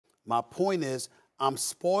My point is, I'm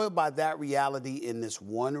spoiled by that reality in this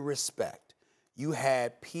one respect. You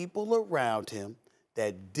had people around him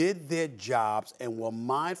that did their jobs and were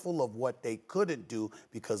mindful of what they couldn't do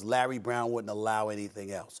because Larry Brown wouldn't allow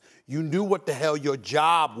anything else. You knew what the hell your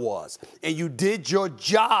job was, and you did your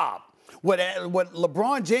job. What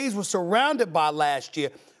LeBron James was surrounded by last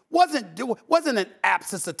year wasn't an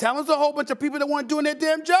absence of talent. It was a whole bunch of people that weren't doing their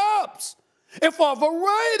damn jobs. And for a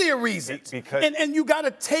variety of reasons. And you got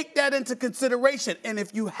to take that into consideration. And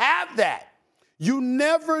if you have that, you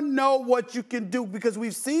never know what you can do because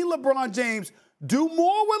we've seen LeBron James do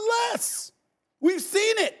more with less. We've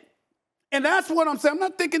seen it. And that's what I'm saying. I'm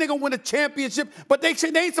not thinking they're going to win a championship, but they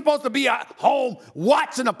ain't supposed to be at home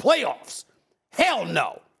watching the playoffs. Hell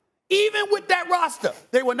no. Even with that roster,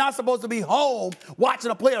 they were not supposed to be home watching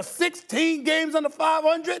the playoffs. 16 games under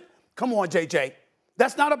 500? Come on, JJ.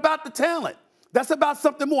 That's not about the talent. That's about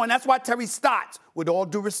something more. And that's why Terry Stotts, with all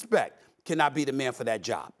due respect, cannot be the man for that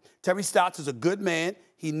job. Terry Stotts is a good man.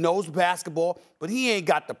 He knows basketball, but he ain't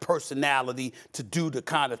got the personality to do the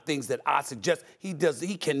kind of things that I suggest he does.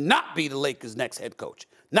 He cannot be the Lakers' next head coach.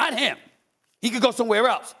 Not him. He could go somewhere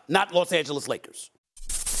else, not Los Angeles Lakers.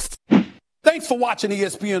 Thanks for watching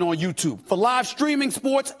ESPN on YouTube. For live streaming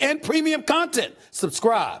sports and premium content,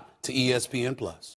 subscribe to ESPN+.